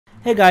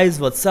Hey guys,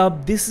 what's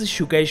up? This is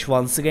Shukesh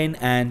once again,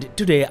 and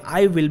today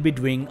I will be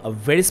doing a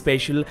very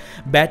special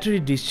battery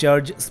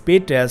discharge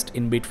speed test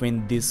in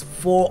between these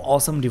four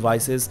awesome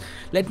devices.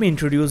 Let me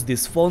introduce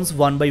these phones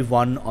one by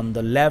one. On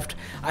the left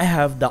I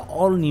have the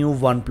all new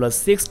OnePlus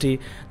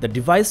 60. The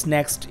device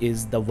next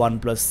is the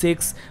OnePlus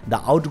 6, the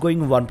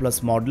outgoing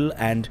OnePlus model,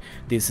 and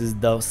this is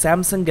the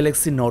Samsung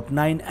Galaxy Note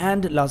 9,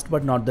 and last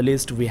but not the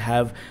least we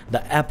have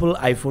the Apple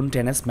iPhone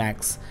XS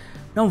Max.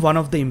 Now, one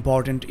of the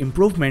important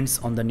improvements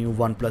on the new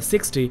OnePlus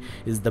 60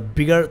 is the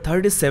bigger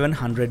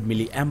 3700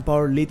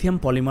 mAh lithium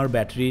polymer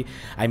battery.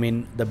 I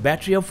mean, the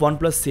battery of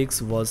OnePlus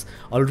 6 was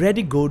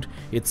already good,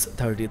 it's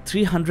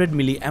 3300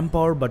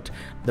 mAh, but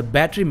the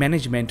battery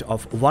management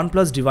of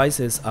OnePlus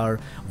devices are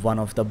one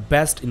of the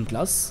best in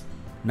class.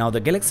 Now, the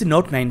Galaxy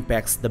Note 9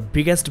 packs the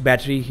biggest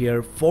battery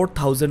here,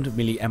 4000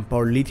 mAh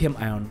lithium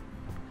ion.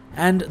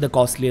 And the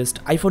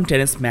costliest iPhone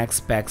XS Max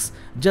packs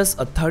just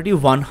a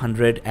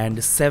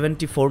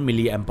 3174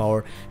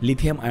 mAh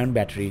lithium ion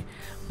battery.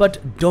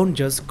 But don't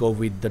just go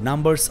with the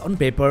numbers on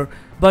paper,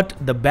 but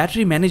the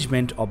battery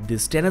management of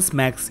this XS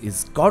Max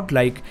is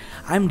godlike.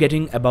 I'm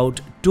getting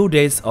about 2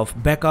 days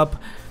of backup,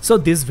 so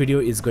this video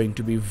is going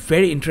to be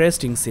very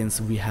interesting since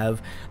we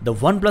have the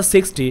OnePlus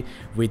 60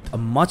 with a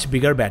much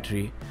bigger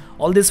battery.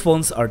 All these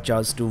phones are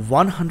charged to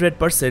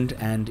 100%,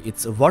 and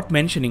it's worth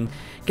mentioning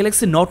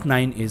Galaxy Note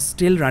 9 is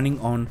still running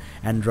on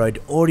Android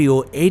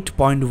Oreo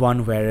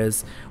 8.1,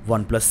 whereas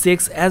OnePlus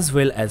 6 as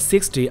well as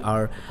 60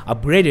 are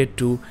upgraded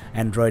to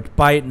Android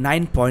Pie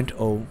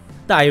 9.0.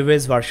 The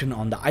iOS version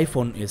on the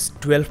iPhone is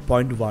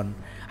 12.1.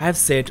 I have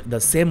set the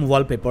same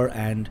wallpaper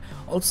and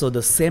also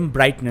the same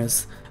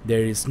brightness.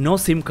 There is no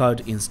SIM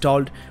card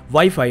installed.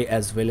 Wi-Fi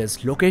as well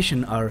as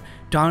location are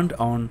turned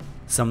on.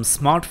 Some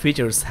smart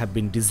features have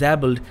been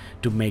disabled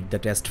to make the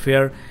test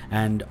fair,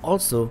 and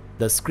also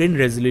the screen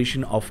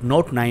resolution of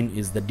Note 9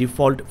 is the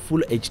default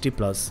Full HD+.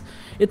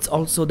 It's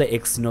also the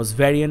Exynos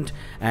variant,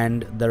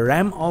 and the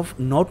RAM of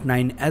Note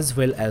 9 as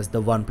well as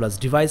the OnePlus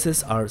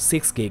devices are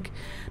 6GB.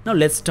 Now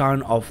let's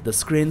turn off the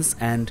screens,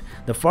 and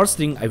the first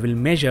thing I will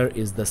measure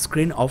is the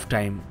screen off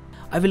time.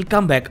 I will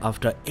come back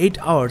after 8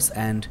 hours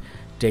and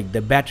take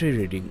the battery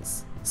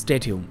readings. Stay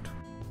tuned.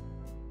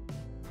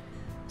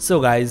 So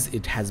guys,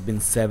 it has been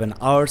 7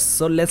 hours,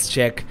 so let's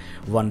check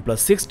OnePlus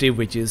 60,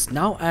 which is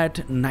now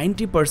at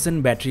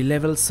 90% battery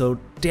level, so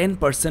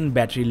 10%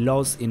 battery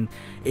loss in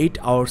 8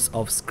 hours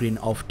of screen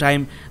off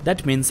time.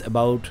 That means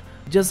about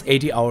just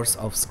 80 hours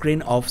of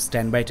screen off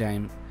standby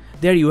time.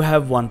 There you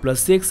have OnePlus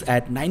 6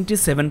 at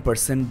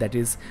 97%, that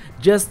is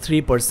just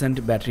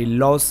 3% battery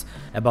loss,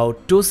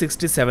 about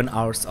 267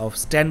 hours of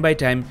standby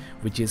time,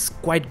 which is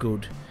quite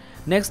good.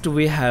 Next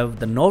we have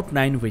the Note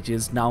 9, which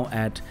is now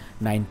at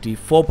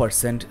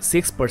 94%,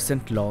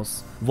 6%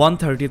 loss,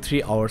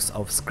 133 hours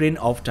of screen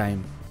off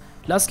time.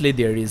 Lastly,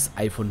 there is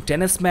iPhone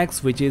XS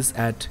Max, which is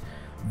at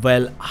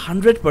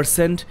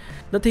 100%.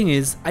 The thing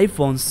is,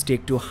 iPhones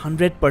stick to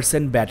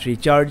 100% battery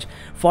charge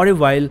for a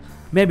while.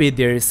 Maybe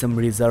there is some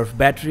reserve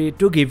battery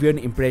to give you an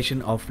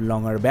impression of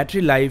longer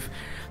battery life,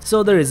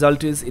 so the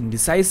result is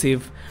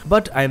indecisive,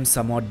 but I am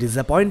somewhat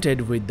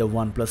disappointed with the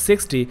OnePlus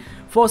 60.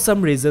 For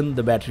some reason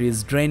the battery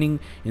is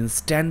draining in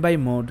standby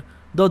mode,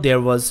 though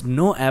there was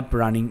no app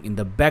running in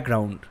the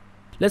background.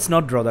 Let's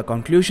not draw the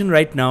conclusion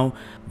right now,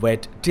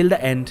 wait till the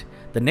end.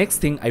 The next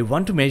thing I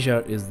want to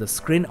measure is the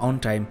screen on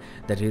time,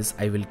 that is,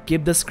 I will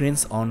keep the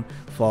screens on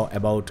for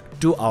about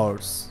 2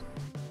 hours.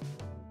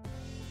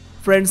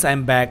 Friends,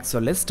 I'm back, so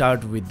let's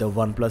start with the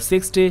OnePlus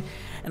 60.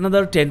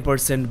 Another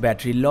 10%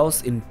 battery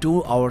loss in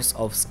 2 hours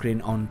of screen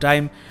on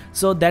time,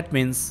 so that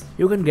means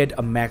you can get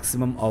a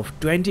maximum of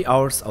 20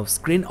 hours of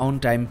screen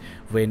on time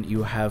when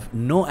you have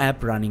no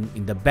app running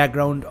in the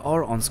background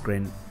or on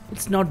screen.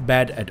 It's not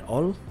bad at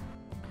all.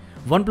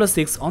 OnePlus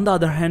 6 on the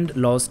other hand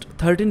lost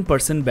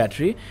 13%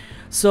 battery,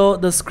 so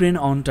the screen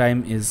on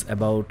time is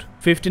about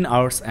 15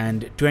 hours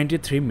and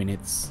 23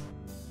 minutes.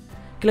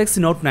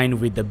 Galaxy Note 9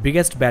 with the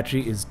biggest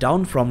battery is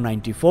down from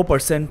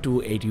 94%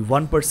 to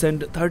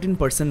 81%,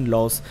 13%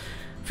 loss,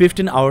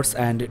 15 hours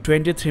and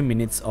 23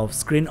 minutes of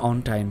screen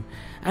on time.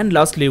 And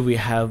lastly we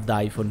have the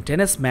iPhone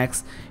XS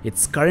Max.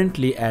 It's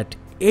currently at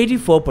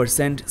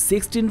 84%,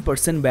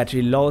 16%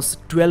 battery loss,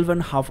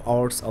 12.5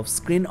 hours of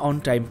screen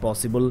on time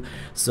possible.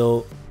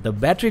 So the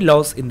battery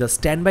loss in the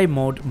standby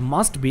mode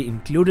must be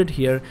included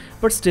here,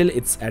 but still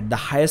it's at the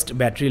highest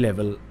battery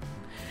level.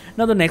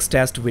 Now the next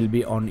test will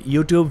be on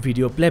YouTube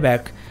video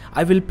playback.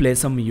 I will play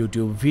some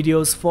YouTube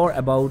videos for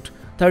about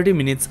 30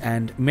 minutes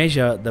and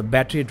measure the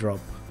battery drop.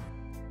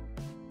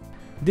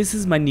 This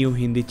is my new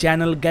Hindi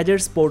channel,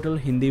 Gadgets Portal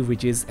Hindi,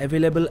 which is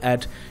available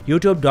at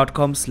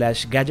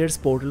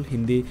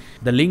youtube.com/gadgetsportalhindi.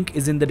 The link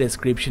is in the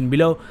description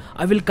below.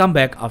 I will come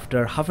back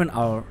after half an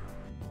hour.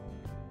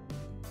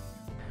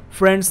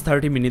 Friends,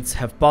 30 minutes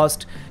have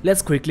passed.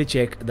 Let's quickly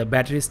check the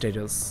battery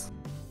status.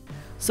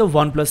 So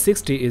OnePlus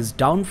 60 is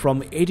down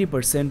from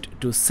 80%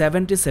 to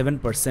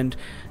 77%,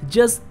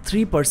 just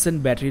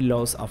 3% battery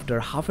loss after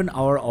half an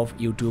hour of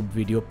YouTube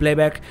video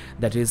playback.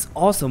 That is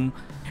awesome.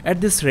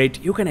 At this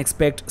rate, you can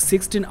expect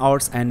 16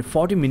 hours and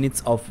 40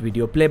 minutes of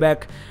video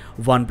playback.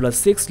 OnePlus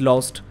 6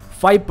 lost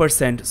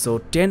 5%, so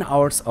 10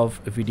 hours of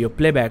video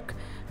playback.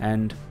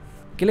 And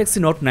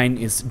Galaxy Note 9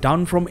 is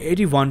down from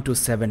 81 to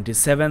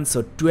 77,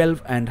 so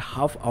 12 and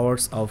half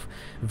hours of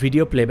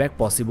video playback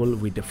possible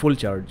with a full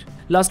charge.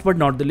 Last but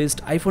not the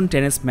least, iPhone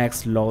XS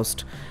Max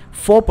lost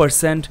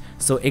 4%,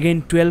 so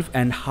again 12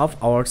 and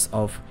half hours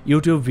of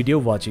YouTube video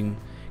watching.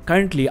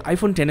 Currently,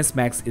 iPhone XS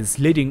Max is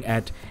leading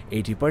at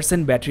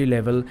 80% battery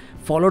level,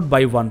 followed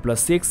by OnePlus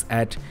 6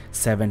 at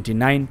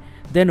 79,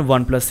 then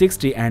OnePlus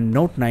 60 and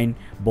Note 9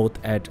 both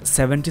at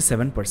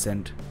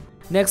 77%.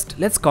 Next,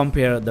 let's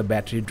compare the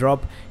battery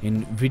drop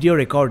in video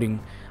recording.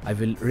 I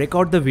will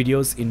record the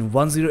videos in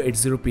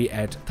 1080p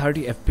at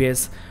 30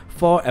 fps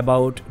for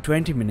about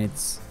 20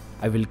 minutes.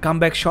 I will come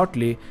back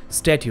shortly,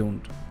 stay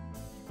tuned.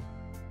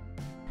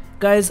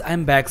 Guys,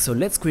 I'm back, so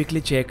let's quickly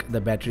check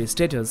the battery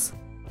status.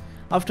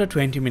 After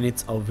 20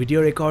 minutes of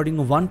video recording,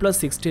 OnePlus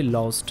 60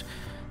 lost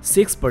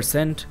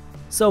 6%.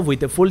 So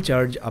with a full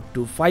charge, up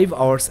to 5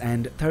 hours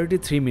and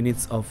 33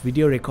 minutes of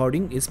video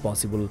recording is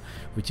possible,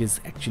 which is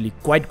actually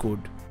quite good.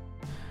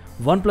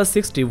 OnePlus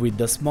 60 with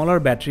the smaller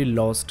battery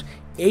lost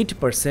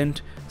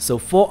 8%, so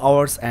 4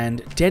 hours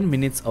and 10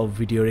 minutes of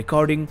video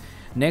recording.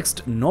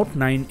 Next, Note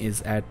 9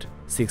 is at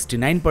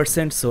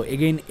 69%, so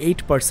again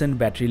 8%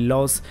 battery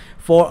loss,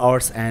 4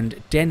 hours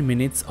and 10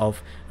 minutes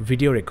of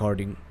video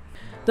recording.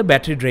 The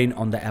battery drain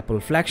on the Apple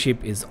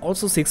flagship is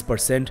also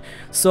 6%,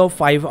 so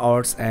 5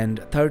 hours and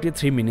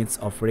 33 minutes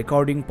of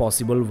recording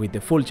possible with a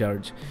full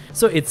charge.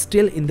 So it's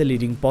still in the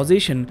leading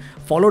position,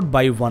 followed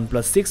by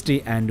OnePlus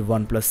 60 and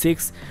OnePlus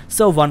 6.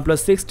 So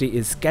OnePlus 60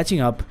 is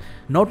catching up.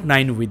 Note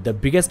 9 with the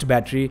biggest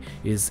battery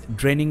is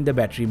draining the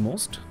battery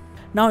most.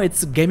 Now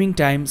it's gaming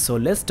time, so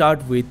let's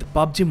start with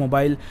PUBG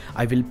Mobile.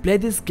 I will play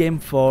this game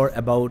for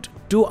about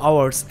 2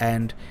 hours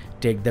and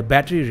take the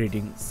battery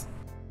readings.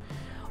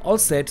 All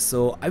set,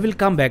 so I will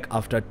come back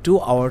after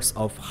 2 hours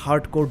of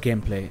hardcore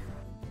gameplay.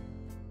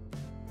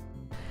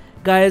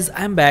 Guys,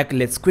 I'm back.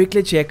 Let's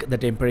quickly check the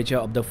temperature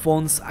of the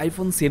phones.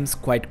 iPhone seems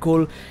quite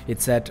cool.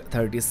 It's at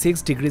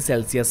 36 degrees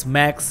Celsius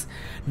max.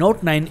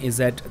 Note 9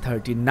 is at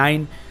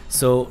 39,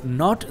 so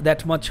not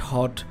that much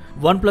hot.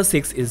 OnePlus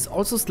 6 is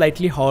also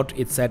slightly hot.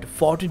 It's at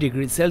 40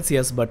 degrees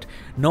Celsius, but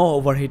no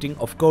overheating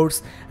of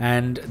course.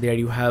 And there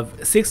you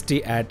have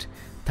 60 at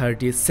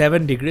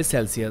 37 degrees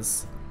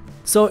Celsius.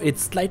 So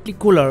it's slightly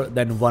cooler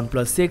than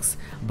OnePlus 6,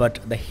 but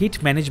the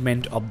heat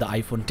management of the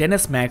iPhone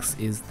XS Max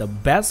is the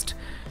best,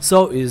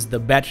 so is the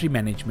battery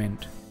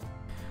management.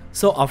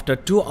 So after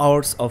 2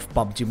 hours of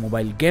PUBG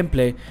Mobile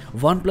gameplay,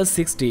 OnePlus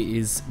 60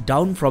 is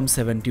down from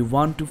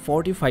 71 to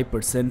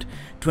 45%,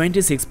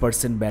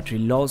 26% battery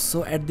loss,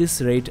 so at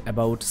this rate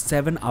about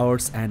 7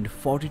 hours and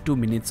 42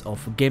 minutes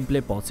of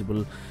gameplay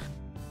possible.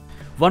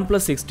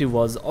 OnePlus 60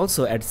 was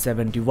also at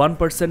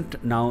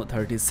 71%, now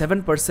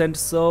 37%,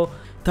 so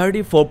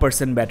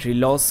 34% battery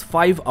loss,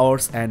 5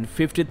 hours and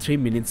 53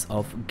 minutes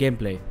of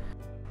gameplay.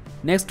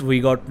 Next we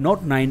got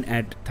Note 9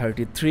 at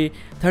 33,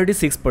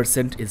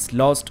 36% is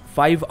lost,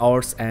 5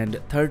 hours and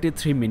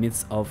 33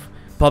 minutes of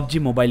PUBG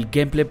Mobile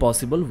gameplay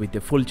possible with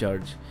a full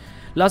charge.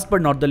 Last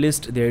but not the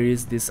least, there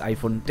is this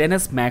iPhone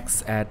XS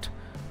Max at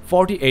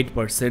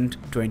 48%,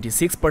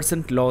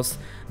 26% loss,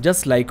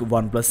 just like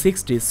OnePlus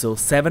 60, so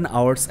 7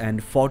 hours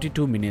and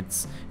 42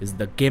 minutes is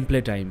the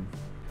gameplay time.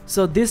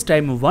 So this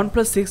time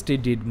OnePlus 60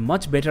 did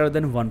much better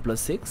than OnePlus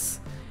 6.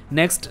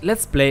 Next,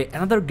 let's play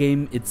another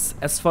game. It's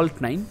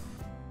Asphalt 9.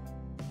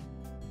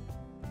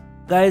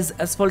 Guys,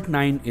 Asphalt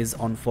 9 is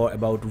on for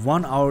about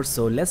 1 hour,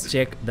 so let's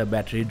check the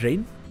battery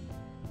drain.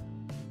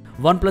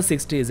 OnePlus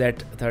 60 is at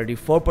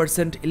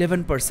 34%,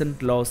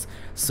 11% loss,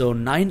 so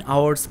 9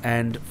 hours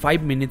and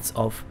 5 minutes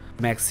of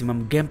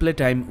maximum gameplay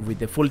time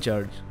with a full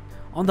charge.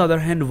 On the other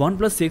hand,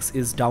 OnePlus 6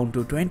 is down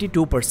to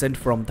 22%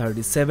 from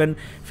 37,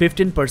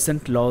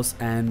 15% loss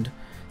and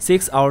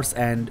 6 hours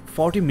and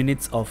 40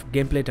 minutes of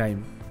gameplay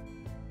time.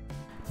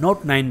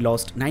 Note 9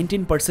 lost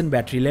 19%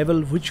 battery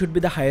level, which should be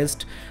the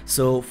highest,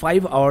 so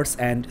 5 hours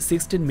and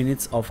 16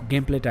 minutes of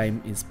gameplay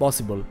time is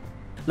possible.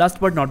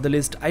 Last but not the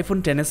least,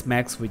 iPhone XS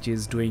Max, which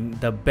is doing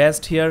the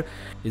best here,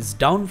 is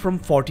down from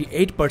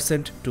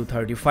 48% to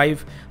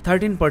 35,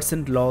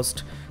 13%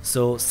 lost,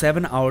 so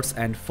 7 hours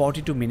and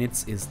 42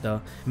 minutes is the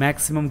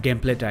maximum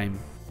gameplay time.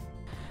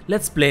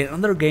 Let's play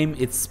another game.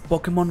 It's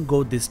Pokemon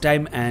Go this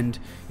time, and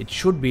it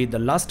should be the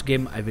last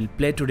game I will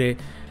play today.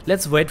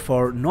 Let's wait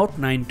for Note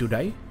 9 to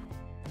die.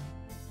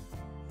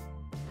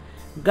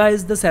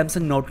 Guys, the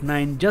Samsung Note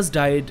 9 just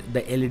died.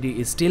 The LED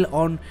is still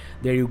on.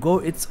 There you go,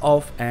 it's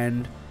off.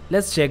 And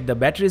let's check the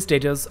battery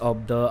status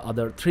of the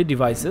other 3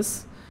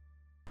 devices.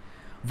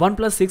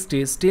 OnePlus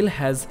 60 still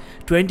has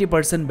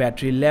 20%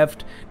 battery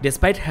left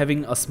despite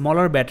having a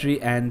smaller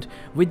battery, and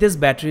with this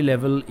battery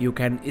level you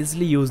can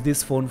easily use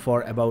this phone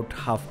for about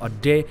half a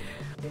day.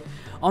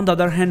 On the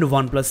other hand,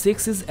 OnePlus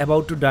 6 is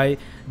about to die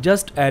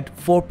just at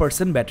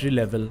 4% battery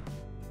level.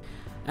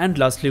 And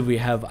lastly, we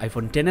have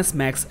iPhone XS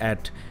Max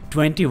at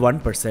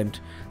 21%,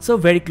 so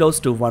very close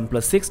to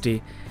OnePlus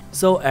 60.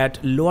 So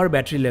at lower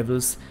battery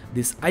levels,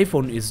 this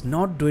iPhone is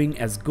not doing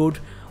as good,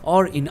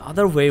 or in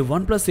other way,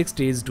 OnePlus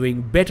 60 is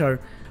doing better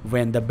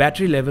when the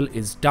battery level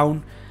is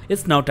down.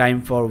 It's now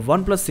time for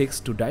OnePlus 6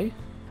 to die.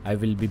 I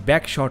will be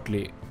back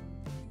shortly.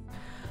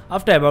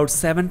 After about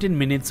 17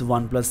 minutes,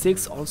 OnePlus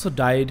 6 also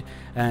died,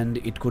 and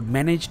it could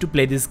manage to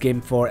play this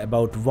game for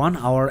about 1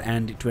 hour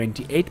and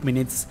 28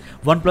 minutes.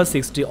 OnePlus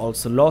 60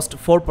 also lost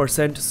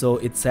 4%, so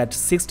it's at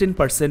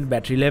 16%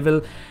 battery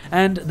level,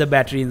 and the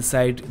battery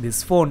inside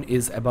this phone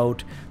is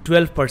about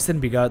 12%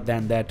 bigger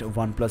than that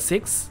OnePlus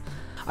 6.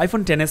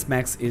 iPhone XS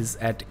Max is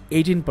at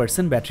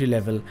 18% battery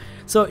level,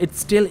 so it's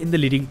still in the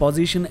leading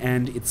position,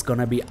 and it's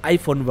gonna be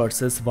iPhone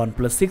versus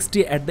OnePlus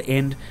 60 at the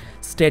end.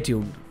 Stay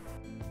tuned.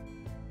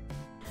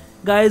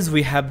 Guys,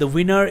 we have the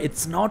winner.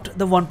 It's not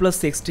the OnePlus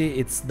 60,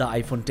 it's the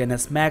iPhone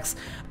XS Max,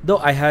 though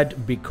I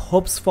had big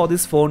hopes for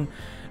this phone.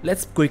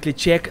 Let's quickly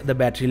check the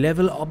battery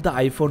level of the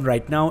iPhone.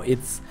 Right now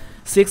it's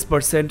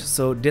 6%,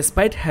 so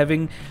despite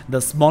having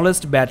the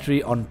smallest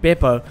battery on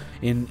paper,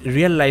 in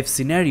real life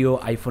scenario,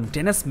 iPhone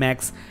XS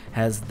Max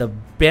has the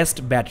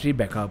best battery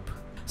backup.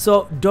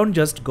 So don't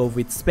just go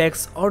with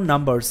specs or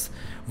numbers.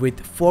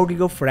 With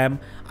 4GB of RAM,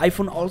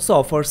 iPhone also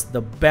offers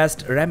the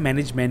best RAM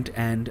management,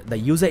 and the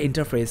user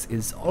interface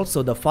is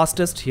also the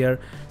fastest here.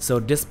 So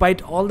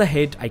despite all the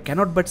hate, I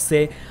cannot but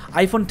say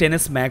iPhone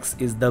XS Max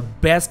is the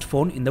best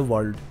phone in the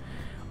world.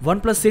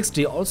 OnePlus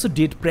 60 also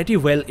did pretty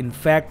well. In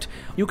fact,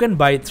 you can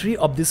buy 3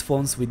 of these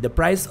phones with the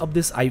price of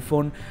this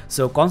iPhone.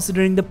 So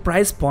considering the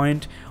price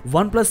point,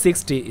 OnePlus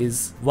 60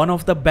 is one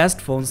of the best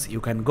phones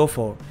you can go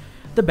for.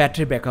 The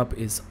battery backup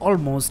is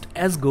almost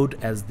as good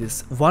as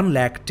this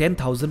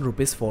 1,10,000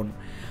 rupees phone.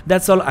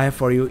 That's all I have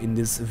for you in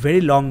this very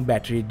long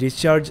battery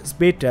discharge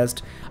speed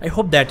test. I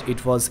hope that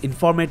it was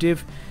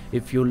informative.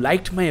 If you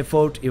liked my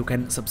effort, you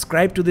can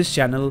subscribe to this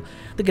channel.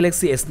 The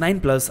Galaxy S9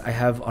 Plus I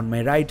have on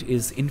my right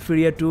is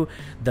inferior to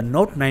the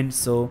Note 9,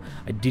 so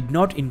I did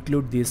not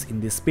include this in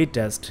this speed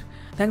test.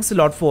 Thanks a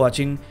lot for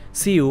watching.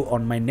 See you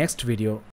on my next video.